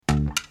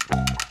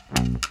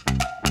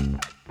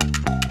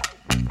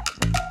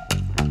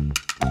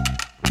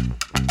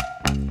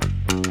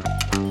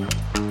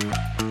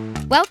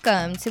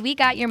Welcome to We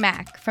Got Your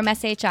Mac from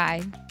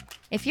SHI.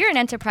 If you're an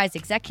enterprise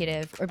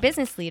executive or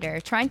business leader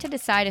trying to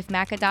decide if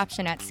Mac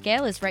adoption at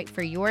scale is right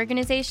for your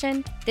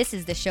organization, this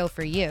is the show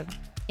for you.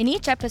 In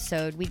each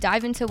episode, we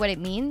dive into what it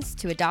means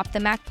to adopt the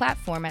Mac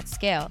platform at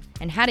scale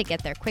and how to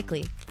get there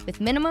quickly,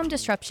 with minimum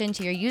disruption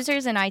to your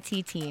users and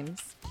IT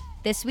teams.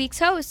 This week's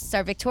hosts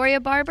are Victoria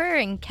Barber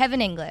and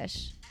Kevin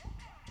English.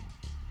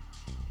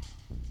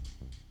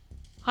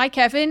 Hi,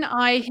 Kevin.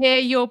 I hear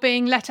you're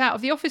being let out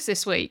of the office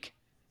this week.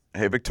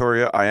 Hey,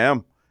 Victoria, I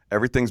am.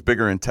 Everything's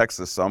bigger in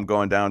Texas, so I'm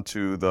going down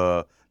to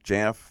the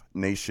Jamf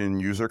Nation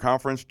User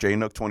Conference,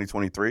 JNUC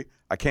 2023.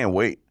 I can't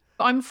wait.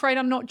 I'm afraid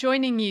I'm not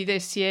joining you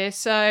this year,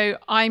 so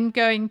I'm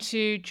going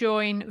to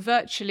join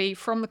virtually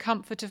from the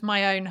comfort of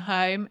my own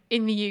home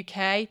in the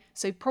UK,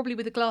 so probably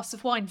with a glass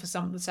of wine for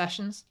some of the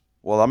sessions.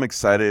 Well, I'm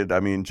excited. I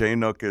mean,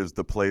 JNUC is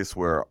the place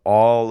where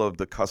all of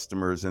the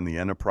customers in the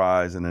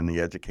enterprise and in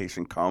the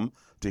education come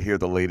to hear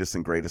the latest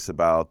and greatest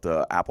about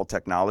Apple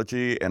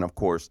technology and, of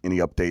course, any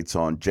updates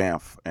on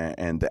Jamf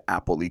and the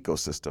Apple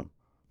ecosystem.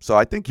 So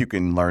I think you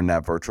can learn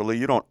that virtually.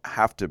 You don't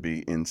have to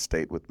be in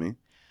state with me.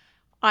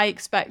 I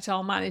expect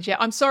I'll manage it.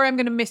 I'm sorry I'm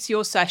going to miss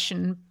your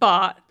session,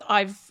 but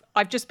I've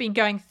just been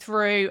going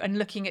through and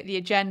looking at the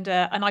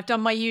agenda, and I've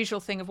done my usual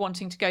thing of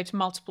wanting to go to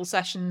multiple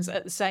sessions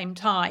at the same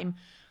time.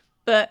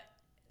 But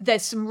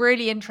there's some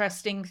really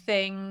interesting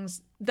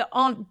things that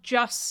aren't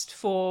just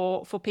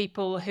for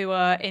people who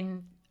are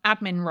in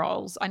admin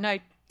roles. I know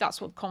that's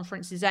what the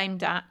conference is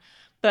aimed at,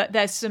 but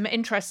there's some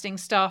interesting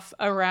stuff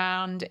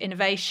around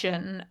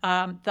innovation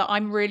that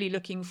I'm really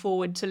looking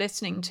forward to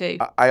listening to.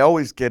 I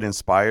always get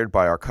inspired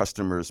by our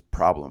customers'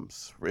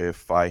 problems.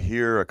 If I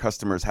hear a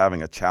customer's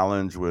having a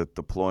challenge with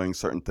deploying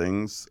certain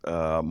things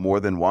more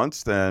than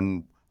once,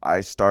 then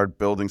I start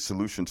building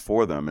solutions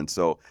for them. And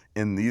so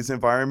in these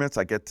environments,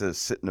 I get to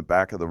sit in the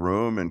back of the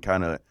room and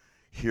kind of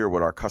hear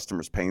what our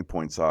customers' pain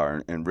points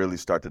are and really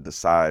start to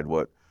decide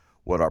what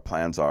our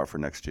plans are for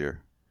next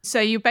year. So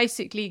you're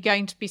basically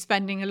going to be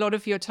spending a lot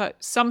of your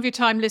some of your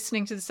time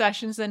listening to the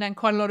sessions and then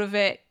quite a lot of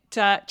it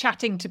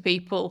chatting to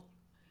people.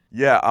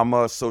 Yeah, I'm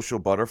a social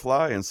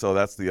butterfly. And so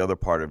that's the other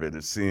part of it,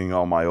 is seeing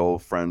all my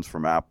old friends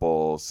from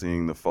Apple,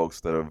 seeing the folks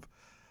that have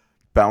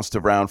bounced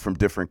around from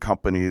different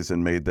companies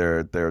and made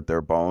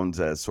their bones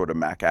as sort of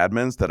Mac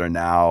admins that are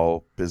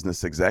now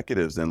business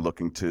executives and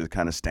looking to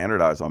kind of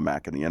standardize on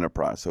Mac in the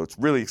enterprise. So it's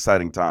really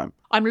exciting time.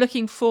 I'm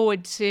looking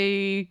forward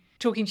to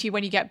talking to you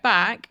when you get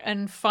back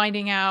and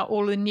finding out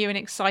all the new and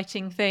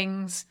exciting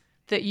things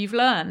that you've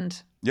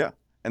learned. Yeah.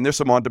 And there's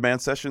some on-demand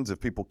sessions.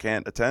 If people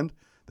can't attend,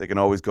 they can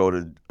always go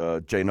to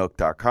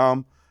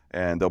jnuc.com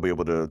and they'll be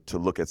able to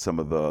look at some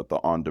of the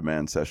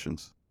on-demand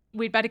sessions.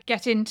 We'd better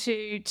get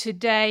into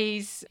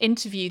today's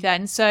interview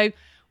then. So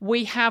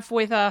we have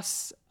with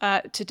us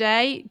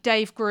today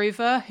Dave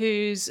Groover,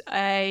 who's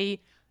a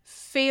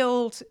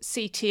field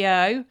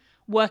CTO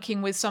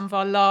working with some of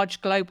our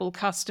large global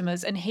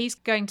customers. And he's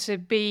going to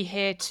be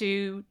here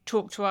to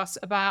talk to us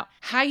about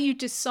how you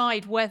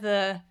decide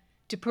whether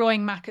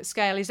deploying Mac at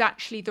scale is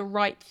actually the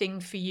right thing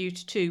for you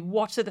to do.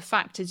 What are the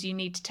factors you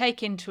need to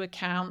take into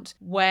account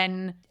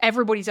when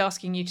everybody's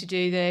asking you to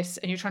do this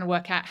and you're trying to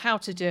work out how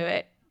to do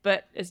it?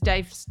 But as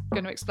Dave's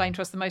going to explain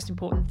to us, the most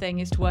important thing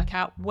is to work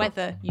out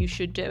whether you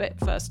should do it,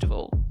 first of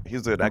all.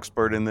 He's an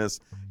expert in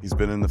this. He's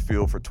been in the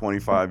field for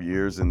 25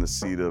 years in the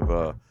seat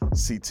of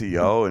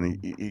CTO,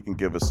 and he can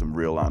give us some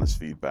real honest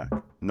feedback.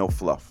 No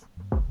fluff.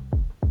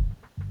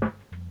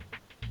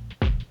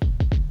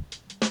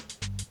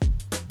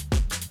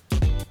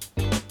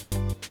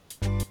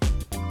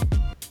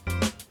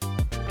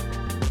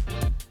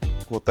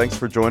 Well, thanks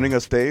for joining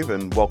us, Dave,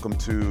 and welcome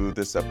to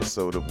this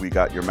episode of We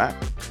Got Your Mac.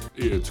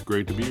 It's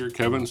great to be here,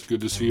 Kevin. It's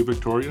good to see you,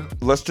 Victoria.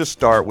 Let's just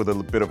start with a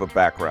bit of a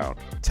background.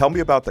 Tell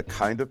me about the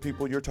kind of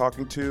people you're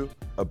talking to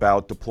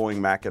about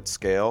deploying Mac at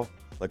scale.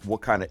 Like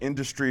what kind of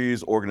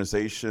industries,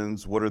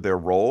 organizations, what are their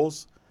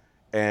roles?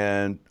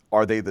 And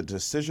are they the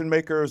decision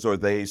makers or are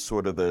they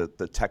sort of the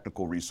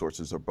technical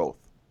resources or both?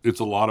 It's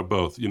a lot of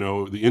both. You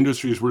know, the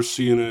industries we're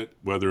seeing it,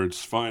 whether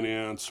it's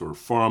finance or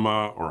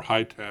pharma or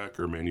high tech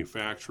or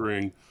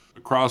manufacturing,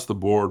 across the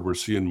board, we're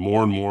seeing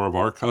more and more of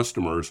our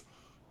customers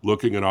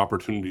looking at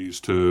opportunities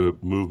to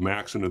move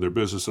Macs into their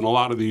business. And a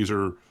lot of these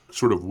are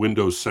sort of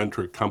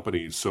Windows-centric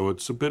companies. So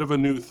it's a bit of a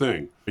new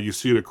thing. You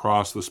see it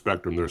across the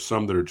spectrum. There's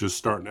some that are just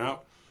starting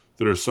out.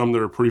 There are some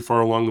that are pretty far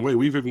along the way.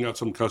 We've even got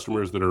some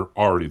customers that are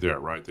already there,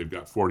 right? They've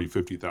got 40,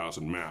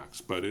 50,000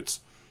 Macs. But it's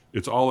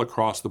all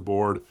across the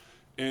board.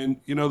 And,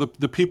 you know,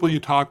 the people you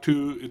talk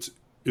to,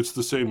 it's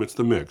the same. It's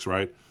the mix,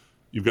 right?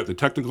 You've got the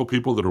technical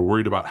people that are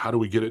worried about how do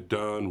we get it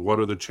done? What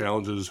are the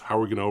challenges? How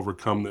are we going to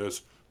overcome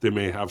this? They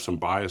may have some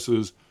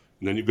biases.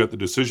 And then you've got the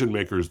decision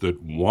makers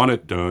that want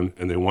it done,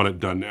 and they want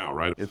it done now,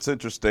 right? It's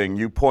interesting.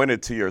 You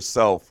pointed to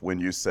yourself when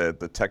you said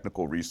the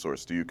technical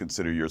resource. Do you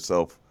consider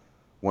yourself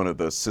one of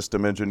the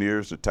system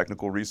engineers or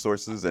technical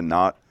resources and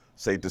not,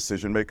 say,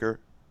 decision maker?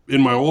 In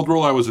my old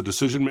role, I was a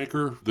decision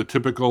maker. The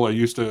typical, I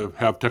used to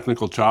have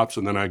technical chops,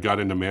 and then I got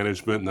into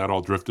management, and that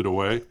all drifted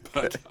away.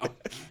 But,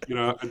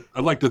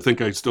 I'd like to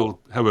think I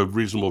still have a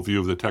reasonable view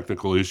of the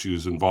technical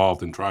issues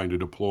involved in trying to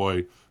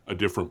deploy a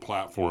different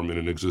platform in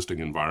an existing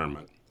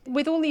environment.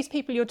 With all these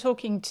people you're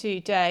talking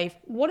to, Dave,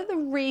 what are the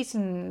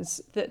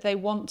reasons that they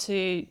want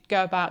to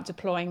go about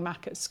deploying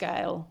Mac at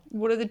scale?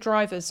 What are the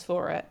drivers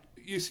for it?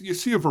 You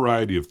see a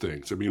variety of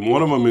things. I mean,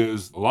 one of them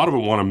is a lot of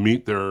them want to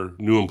meet their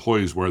new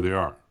employees where they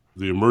are.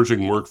 The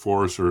emerging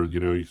workforce or,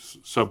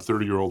 sub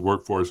 30-year-old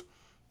workforce,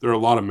 there are a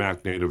lot of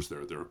Mac natives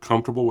there. They're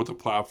comfortable with the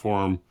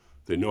platform.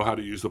 They know how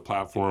to use the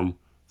platform.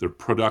 They're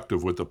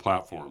productive with the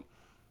platform.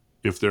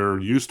 If they're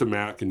used to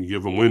Mac and you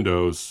give them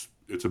Windows,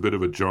 it's a bit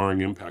of a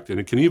jarring impact. And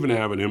it can even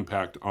have an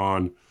impact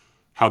on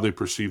how they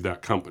perceive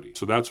that company.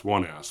 So that's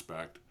one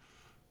aspect.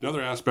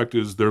 Another aspect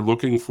is they're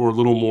looking for a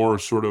little more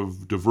sort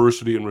of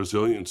diversity and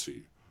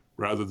resiliency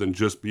rather than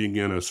just being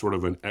in a sort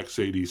of an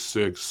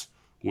x86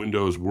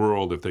 Windows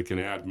world. If they can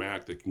add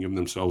Mac, they can give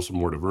themselves some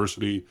more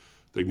diversity.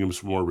 They can give them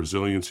some more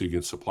resiliency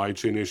against supply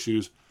chain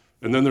issues.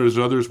 And then there's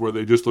others where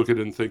they just look at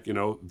it and think,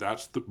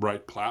 that's the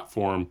right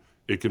platform.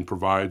 It can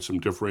provide some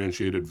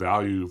differentiated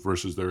value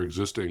versus their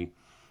existing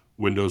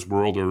Windows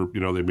world, or,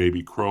 they may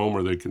be Chrome,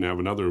 or they can have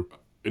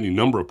any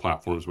number of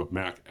platforms, but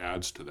Mac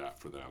adds to that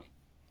for them.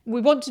 We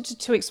wanted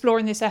to explore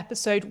in this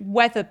episode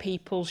whether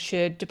people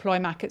should deploy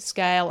Mac at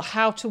scale,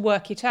 how to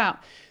work it out.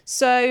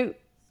 So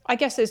I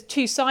guess there's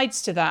two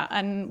sides to that,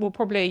 and we'll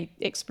probably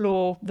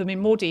explore them in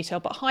more detail.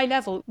 But high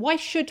level, why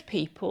should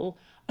people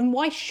and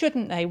why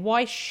shouldn't they?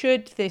 Why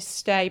should this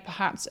stay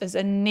perhaps as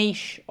a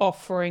niche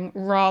offering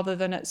rather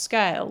than at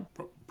scale?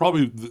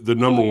 Probably the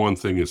number one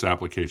thing is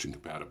application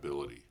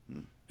compatibility.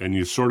 And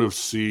you sort of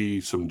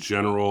see some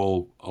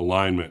general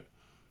alignment.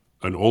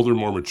 An older,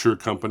 more mature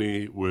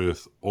company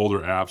with older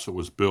apps that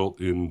was built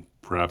in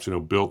perhaps,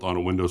 built on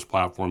a Windows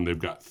platform, they've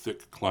got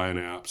thick client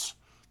apps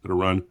that are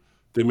run.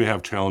 They may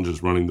have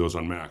challenges running those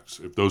on Macs.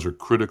 If those are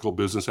critical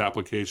business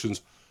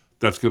applications,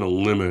 that's going to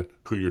limit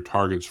who your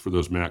targets for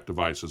those Mac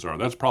devices are.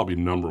 That's probably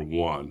number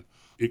one.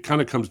 It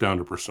kind of comes down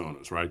to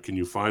personas, right? Can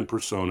you find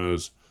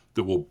personas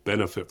that will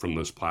benefit from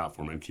this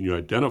platform? And can you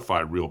identify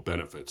real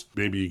benefits?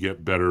 Maybe you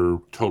get better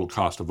total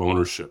cost of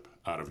ownership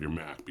out of your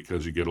Mac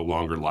because you get a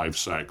longer life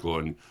cycle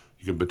and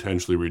you can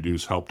potentially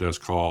reduce help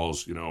desk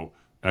calls,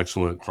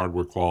 excellent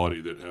hardware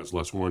quality that has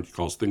less warranty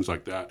calls, things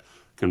like that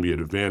can be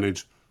an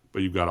advantage.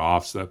 But you've got to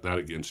offset that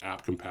against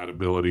app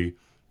compatibility.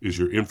 Is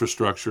your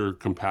infrastructure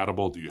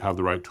compatible? Do you have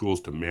the right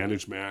tools to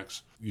manage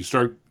Macs? You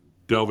start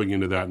delving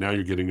into that. Now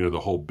you're getting into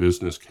the whole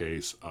business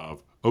case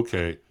of,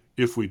 okay,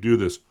 if we do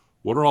this,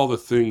 what are all the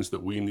things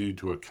that we need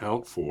to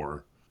account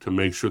for to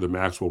make sure the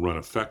Macs will run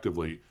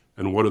effectively?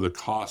 And what are the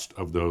cost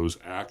of those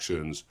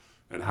actions?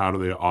 And how do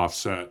they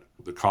offset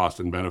the cost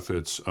and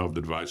benefits of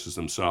the devices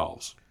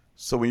themselves?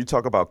 So when you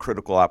talk about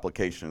critical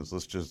applications,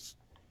 let's just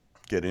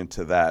get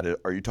into that.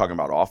 Are you talking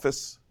about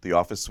Office, the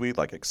Office suite,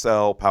 like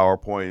Excel,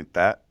 PowerPoint,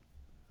 that?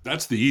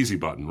 That's the easy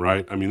button,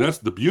 right? I mean, that's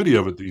the beauty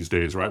of it these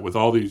days, right? With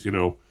all these,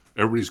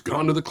 everybody's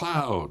gone to the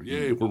cloud.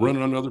 Yay, we're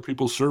running on other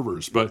people's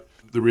servers. But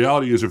the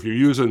reality is if you're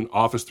using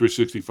Office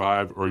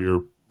 365 or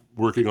you're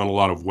working on a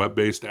lot of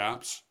web-based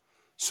apps,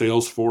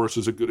 Salesforce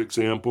is a good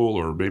example,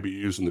 or maybe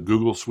you're using the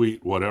Google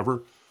suite,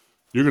 whatever,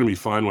 you're going to be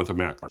fine with a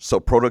Mac. So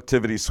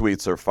productivity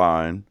suites are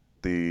fine.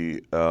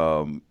 The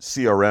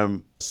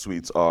CRM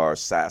suites are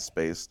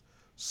SaaS-based.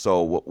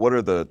 So what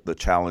are the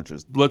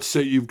challenges? Let's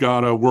say you've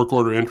got a work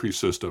order entry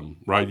system,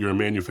 right? You're a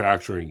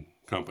manufacturing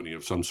company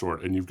of some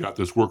sort, and you've got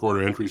this work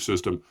order entry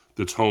system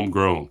that's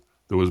homegrown,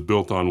 that was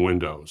built on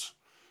Windows.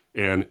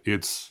 And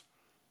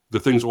the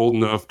thing's old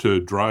enough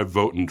to drive,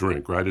 vote, and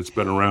drink, right? It's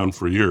been around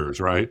for years,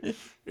 right?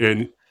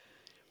 And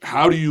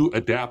how do you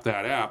adapt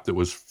that app that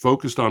was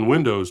focused on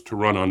Windows to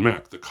run on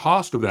Mac? The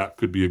cost of that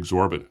could be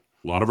exorbitant.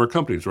 A lot of our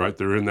companies, right,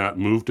 they're in that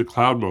move to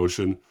cloud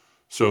motion.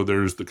 So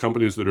there's the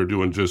companies that are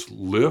doing just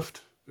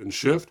lift and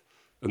shift,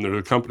 and there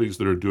are companies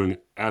that are doing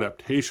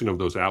adaptation of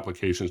those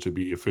applications to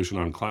be efficient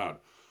on cloud.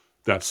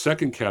 That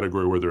second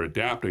category where they're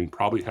adapting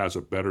probably has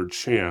a better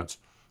chance.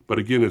 But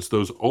again, it's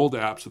those old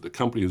apps that the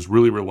company is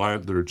really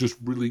reliant, that are just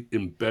really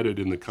embedded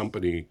in the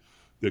company,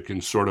 that can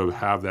sort of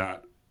have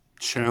that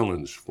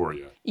challenge for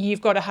you.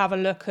 You've got to have a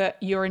look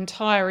at your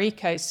entire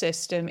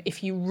ecosystem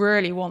if you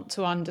really want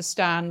to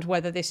understand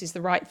whether this is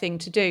the right thing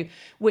to do,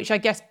 which I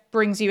guess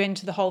brings you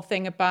into the whole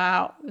thing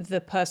about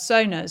the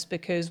personas,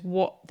 because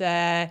what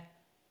they're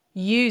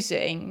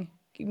using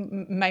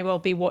may well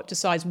be what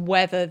decides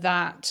whether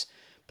that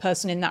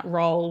person in that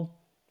role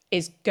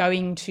is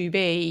going to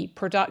be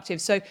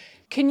productive. So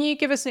can you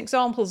give us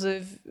examples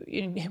of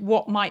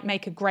what might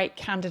make a great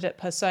candidate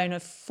persona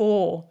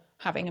for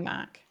having a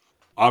Mac?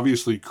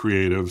 Obviously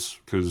creatives,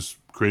 because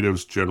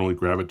creatives generally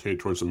gravitate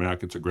towards the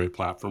Mac. It's a great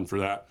platform for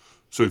that.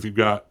 So if you've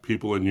got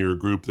people in your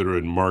group that are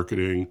in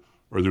marketing,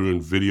 or they're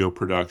doing video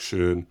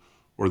production,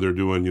 or they're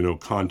doing,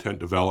 content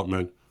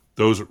development,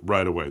 those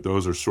right away,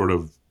 those are sort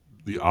of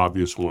the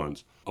obvious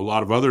ones. A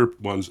lot of other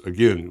ones,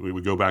 again, we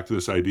would go back to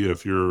this idea,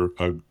 if you're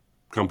a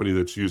company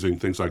that's using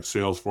things like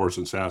Salesforce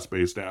and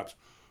SaaS-based apps,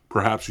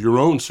 perhaps your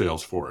own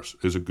Salesforce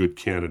is a good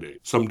candidate.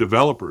 Some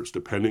developers,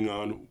 depending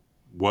on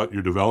what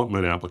your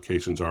development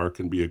applications are,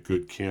 can be a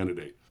good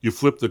candidate. You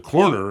flip the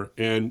corner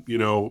and,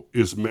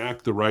 is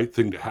Mac the right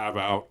thing to have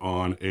out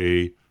on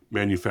a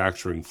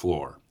manufacturing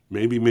floor?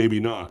 Maybe, maybe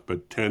not,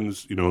 but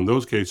tends, in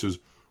those cases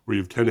where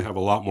you tend to have a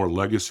lot more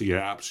legacy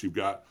apps, you've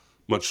got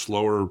much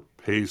slower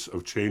pace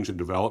of change and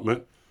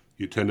development,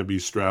 you tend to be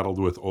straddled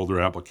with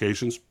older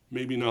applications,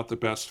 maybe not the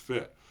best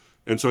fit.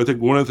 And so I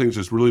think one of the things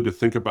is really to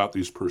think about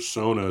these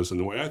personas. And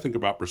the way I think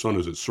about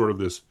personas, it's sort of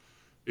this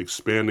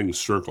expanding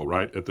circle,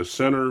 right? At the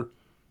center,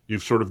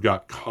 you've sort of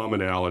got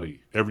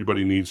commonality.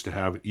 Everybody needs to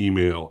have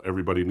email.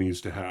 Everybody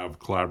needs to have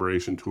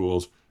collaboration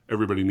tools.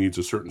 Everybody needs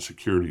a certain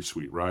security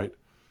suite, right?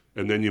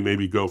 And then you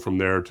maybe go from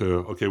there to,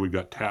 okay, we've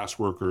got task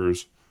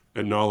workers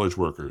and knowledge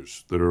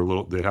workers that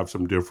are they have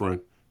some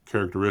different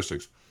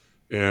characteristics.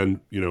 And,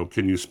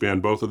 can you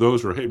span both of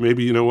those? Or, hey,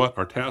 maybe,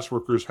 our task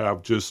workers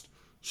have just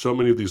so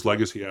many of these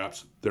legacy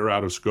apps, they're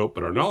out of scope,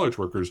 but our knowledge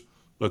workers,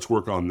 let's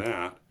work on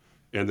that.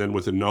 And then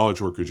within knowledge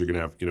workers, you're going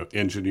to have,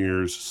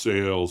 engineers,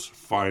 sales,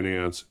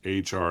 finance,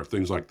 HR,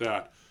 things like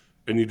that.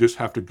 And you just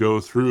have to go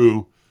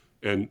through,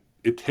 and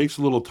it takes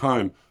a little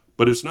time,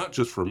 but it's not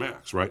just for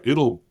Macs, right?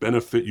 It'll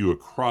benefit you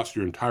across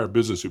your entire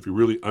business if you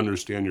really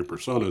understand your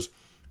personas,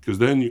 because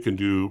then you can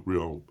do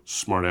real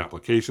smart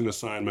application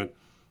assignment,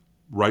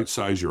 right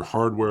size your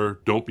hardware.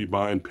 Don't be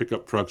buying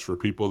pickup trucks for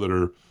people that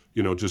are,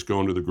 just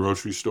going to the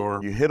grocery store.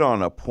 You hit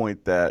on a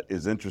point that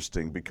is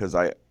interesting because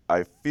I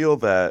feel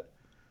that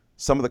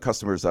some of the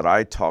customers that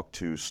I talk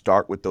to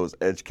start with those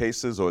edge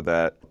cases or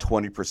that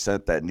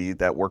 20% that need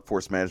that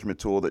workforce management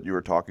tool that you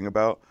were talking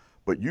about.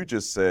 But you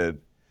just said,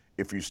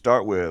 if you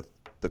start with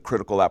the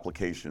critical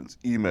applications,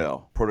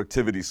 email,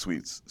 productivity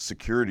suites,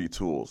 security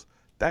tools,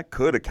 that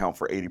could account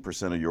for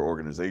 80% of your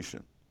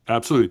organization.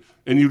 Absolutely.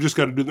 And you've just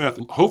got to do that.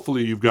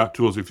 Hopefully you've got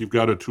tools. If you've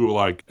got a tool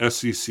like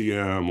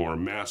SCCM or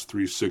Mass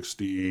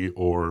 360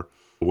 or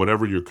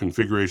whatever your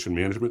configuration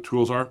management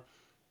tools are,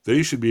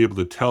 they should be able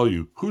to tell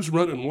you who's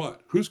running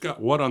what, who's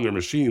got what on their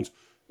machines.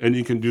 And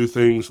you can do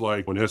things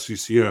like on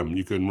SCCM,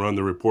 you can run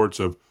the reports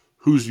of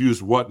who's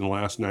used what in the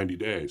last 90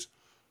 days.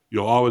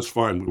 You'll always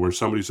find where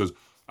somebody says,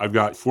 I've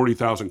got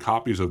 40,000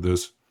 copies of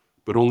this,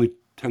 but only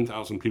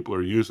 10,000 people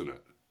are using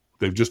it.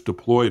 They've just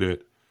deployed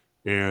it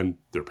and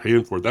they're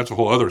paying for it. That's a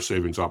whole other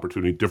savings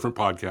opportunity, different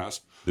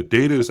podcast. The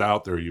data is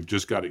out there. You've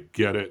just got to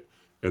get it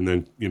and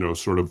then,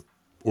 sort of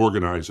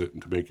organize it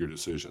and to make your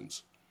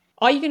decisions.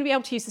 Are you going to be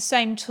able to use the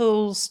same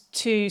tools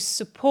to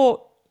support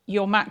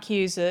your Mac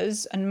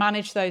users and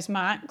manage those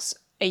Macs?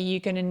 Are you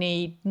going to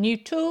need new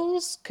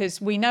tools? Because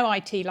we know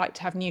IT like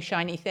to have new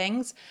shiny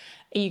things.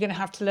 Are you going to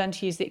have to learn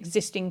to use the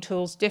existing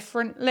tools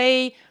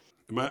differently?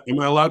 Am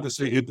I allowed to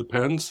say it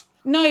depends?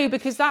 No,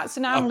 because that's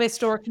an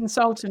analyst or a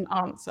consultant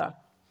answer.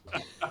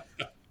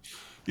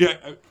 Yeah,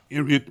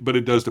 but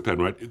it does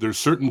depend, right? There's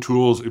certain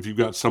tools, if you've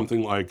got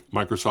something like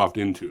Microsoft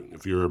Intune,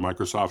 if you're a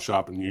Microsoft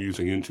shop and you're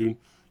using Intune,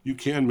 you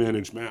can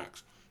manage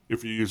Macs.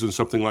 If you're using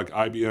something like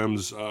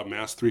IBM's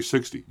Mass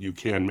 360, you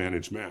can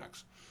manage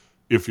Macs.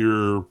 If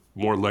you're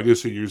more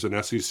legacy using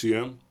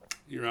SCCM,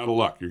 you're out of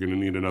luck. You're going to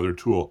need another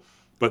tool.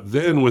 But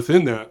then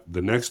within that,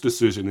 the next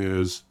decision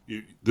is,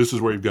 this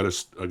is where you've got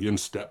to, again,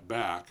 step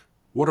back.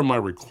 What are my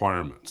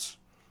requirements?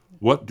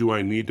 What do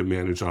I need to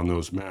manage on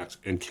those Macs?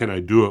 And can I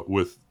do it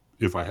with,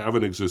 if I have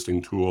an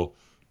existing tool,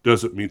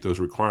 does it meet those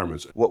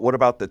requirements? What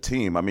about the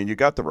team? I mean, you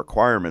got the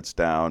requirements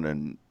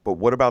down, but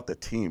what about the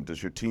team?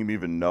 Does your team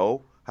even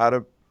know how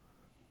to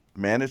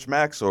manage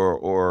Macs,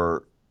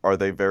 or are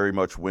they very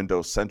much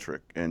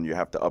Windows-centric and you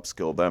have to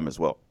upskill them as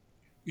well?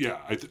 Yeah,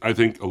 I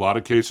think a lot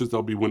of cases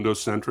they'll be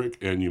Windows-centric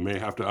and you may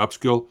have to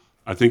upskill.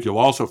 I think you'll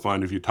also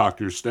find if you talk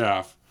to your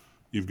staff,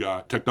 you've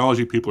got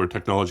technology people are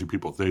technology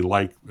people. They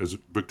like, as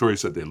Victoria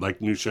said, they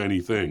like new shiny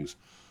things.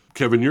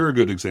 Kevin, you're a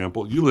good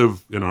example. You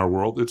live in our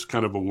world. It's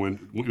kind of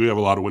we have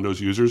a lot of Windows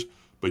users,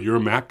 but you're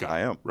a Mac guy. I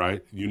am.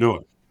 Right? You know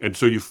it. And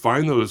so you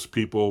find those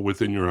people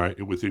within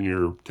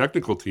your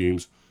technical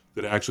teams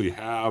that actually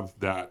have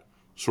that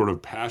sort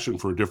of passion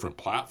for a different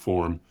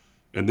platform,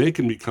 and they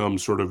can become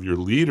sort of your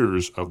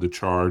leaders of the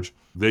charge.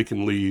 They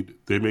can lead.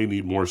 They may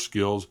need more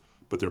skills,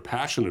 but they're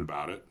passionate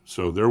about it.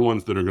 So they're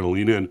ones that are going to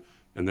lean in,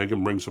 and they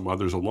can bring some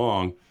others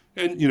along.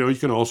 And, you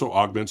can also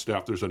augment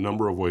staff. There's a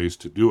number of ways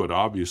to do it,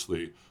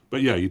 obviously.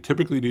 But yeah, you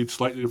typically need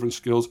slightly different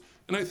skills.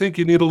 And I think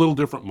you need a little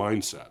different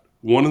mindset.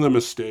 One of the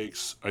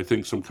mistakes I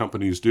think some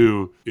companies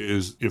do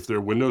is if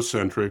they're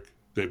Windows-centric,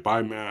 they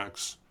buy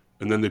Macs,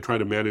 and then they try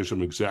to manage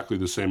them exactly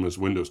the same as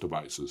Windows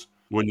devices.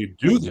 When you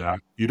do that,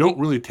 you don't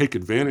really take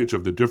advantage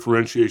of the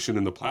differentiation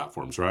in the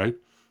platforms, right?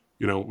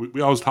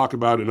 We always talk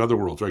about in other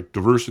worlds, right?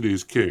 Diversity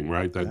is king,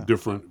 right? That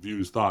different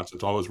views, thoughts,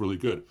 it's always really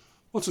good.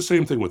 Well, it's the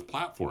same thing with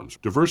platforms.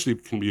 Diversity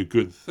can be a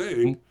good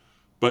thing,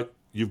 but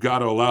you've got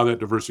to allow that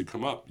diversity to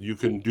come up. You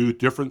can do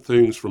different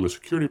things from a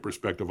security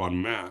perspective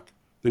on Mac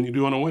than you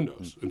do on a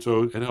Windows. And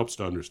so it helps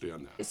to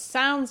understand that. It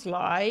sounds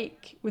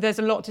like there's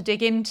a lot to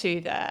dig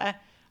into there.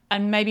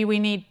 And maybe we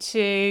need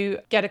to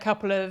get a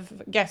couple of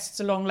guests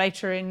along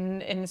later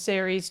in the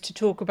series to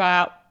talk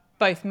about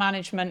both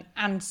management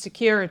and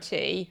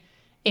security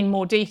in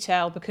more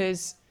detail,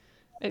 because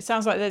it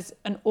sounds like there's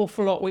an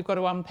awful lot we've got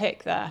to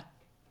unpick there.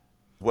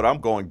 What I'm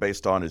going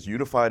based on is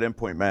unified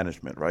endpoint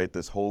management, right?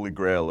 This holy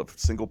grail of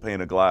single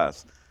pane of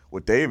glass.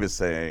 What Dave is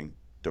saying,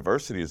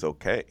 diversity is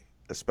okay,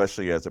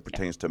 especially as it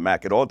pertains to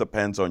Mac. It all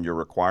depends on your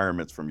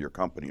requirements from your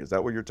company. Is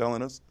that what you're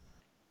telling us?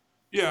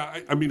 Yeah,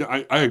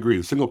 I agree.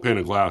 The single pane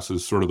of glass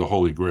is sort of the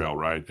holy grail,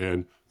 right?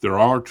 And there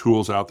are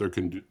tools out there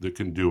that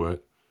can do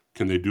it.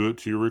 Can they do it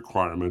to your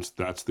requirements?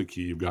 That's the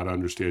key. You've got to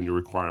understand your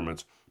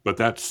requirements. But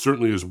that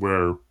certainly is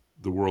where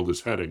the world is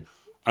heading.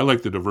 I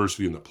like the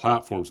diversity in the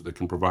platforms that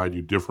can provide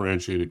you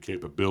differentiated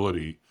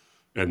capability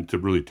and to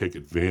really take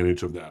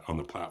advantage of that on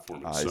the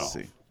platform itself. I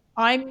see.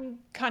 I'm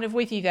kind of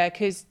with you there,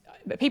 because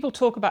people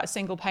talk about a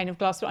single pane of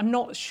glass, but I'm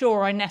not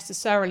sure I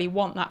necessarily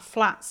want that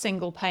flat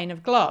single pane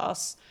of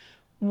glass.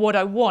 What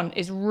I want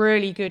is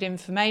really good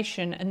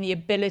information and the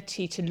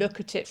ability to look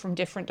at it from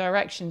different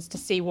directions to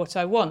see what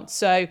I want.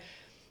 So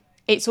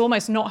it's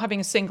almost not having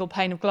a single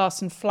pane of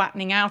glass and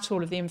flattening out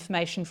all of the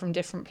information from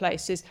different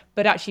places,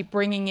 but actually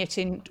bringing it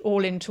in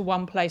all into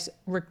one place,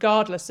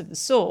 regardless of the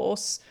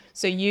source.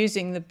 So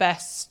using the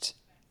best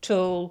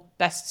tool,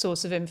 best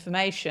source of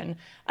information,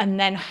 and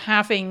then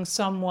having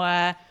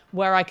somewhere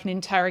where I can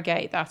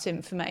interrogate that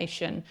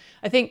information.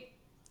 I think,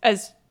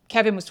 as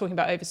Kevin was talking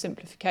about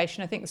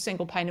oversimplification, I think the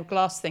single pane of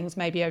glass things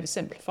maybe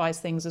oversimplifies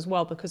things as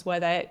well, because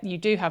where you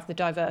do have the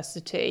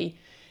diversity,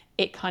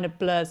 it kind of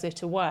blurs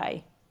it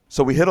away.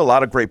 So we hit a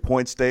lot of great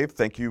points, Dave.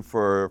 Thank you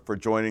for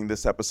joining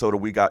this episode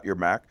of We Got Your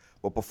Mac.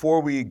 But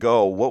before we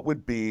go, what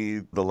would be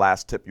the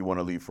last tip you want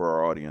to leave for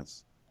our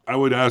audience? I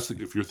would ask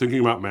that if you're thinking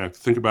about Mac,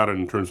 think about it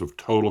in terms of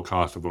total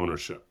cost of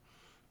ownership.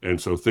 And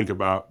so think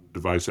about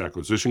device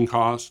acquisition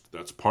cost.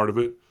 That's part of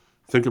it.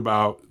 Think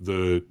about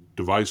the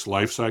device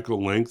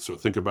lifecycle length. So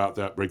think about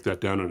that, break that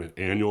down on an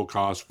annual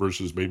cost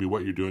versus maybe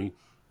what you're doing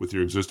with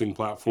your existing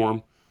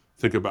platform.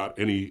 Think about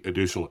any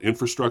additional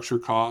infrastructure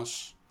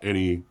costs,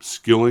 any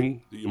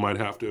skilling that you might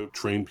have to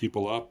train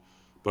people up,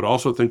 but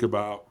also think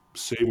about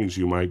savings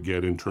you might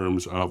get in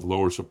terms of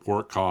lower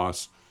support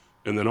costs.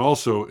 And then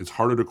also, it's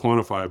harder to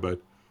quantify, but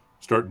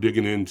start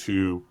digging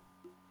into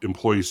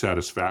employee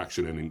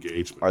satisfaction and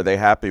engagement. Are they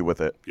happy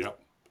with it? Yep.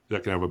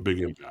 That can have a big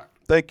impact.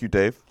 Thank you,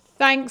 Dave.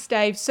 Thanks,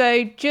 Dave.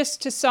 So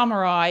just to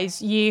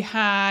summarize, you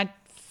had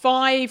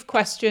 5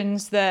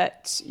 questions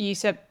that you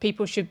said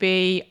people should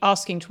be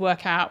asking to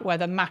work out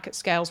whether Mac at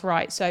Scale's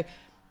right. So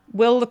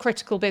will the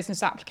critical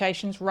business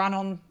applications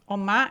run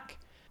on Mac?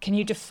 Can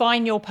you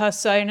define your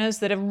personas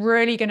that are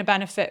really going to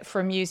benefit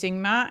from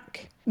using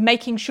Mac?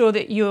 Making sure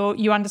that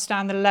you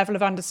understand the level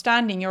of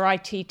understanding your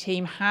IT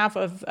team have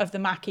of the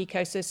Mac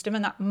ecosystem,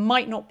 and that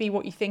might not be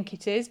what you think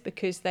it is,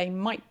 because they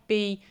might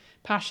be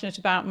passionate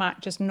about Mac,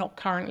 just not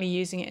currently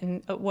using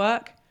it at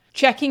work.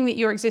 Checking that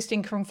your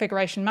existing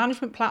configuration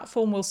management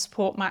platform will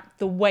support Mac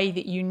the way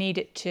that you need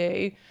it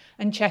to,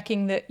 and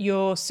checking that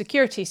your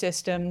security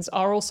systems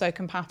are also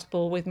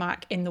compatible with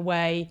Mac in the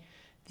way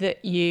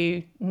that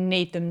you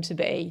need them to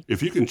be.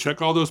 If you can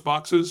check all those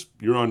boxes,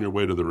 you're on your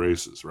way to the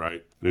races,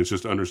 right? And it's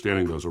just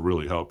understanding those will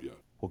really help you.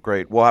 Well,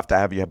 great. We'll have to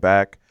have you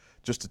back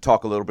just to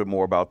talk a little bit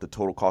more about the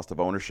total cost of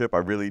ownership. I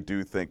really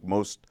do think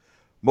most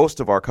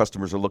of our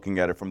customers are looking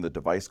at it from the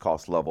device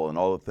cost level, and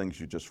all the things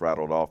you just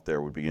rattled off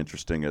there would be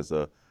interesting as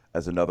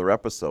another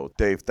episode.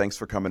 Dave, thanks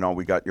for coming on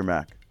We Got Your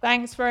Mac.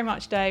 Thanks very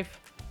much, Dave.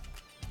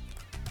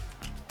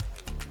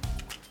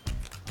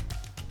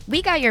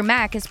 We Got Your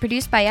Mac is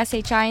produced by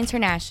SHI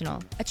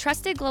International, a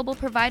trusted global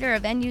provider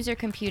of end-user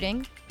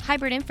computing,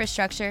 hybrid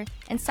infrastructure,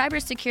 and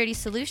cybersecurity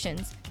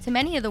solutions to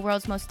many of the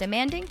world's most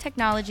demanding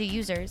technology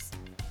users.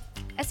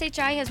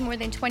 SHI has more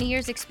than 20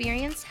 years'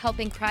 experience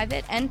helping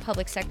private and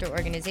public sector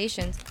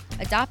organizations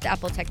adopt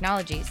Apple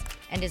technologies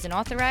and is an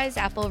authorized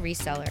Apple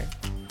reseller.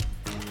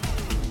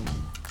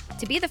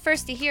 To be the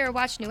first to hear or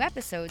watch new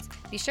episodes,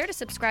 be sure to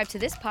subscribe to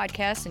this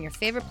podcast on your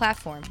favorite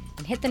platform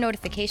and hit the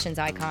notifications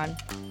icon.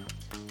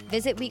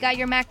 Visit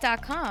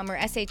WeGotYourMac.com or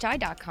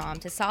SHI.com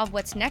to solve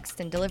what's next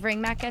in delivering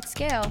Mac at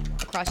scale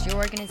across your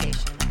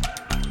organization.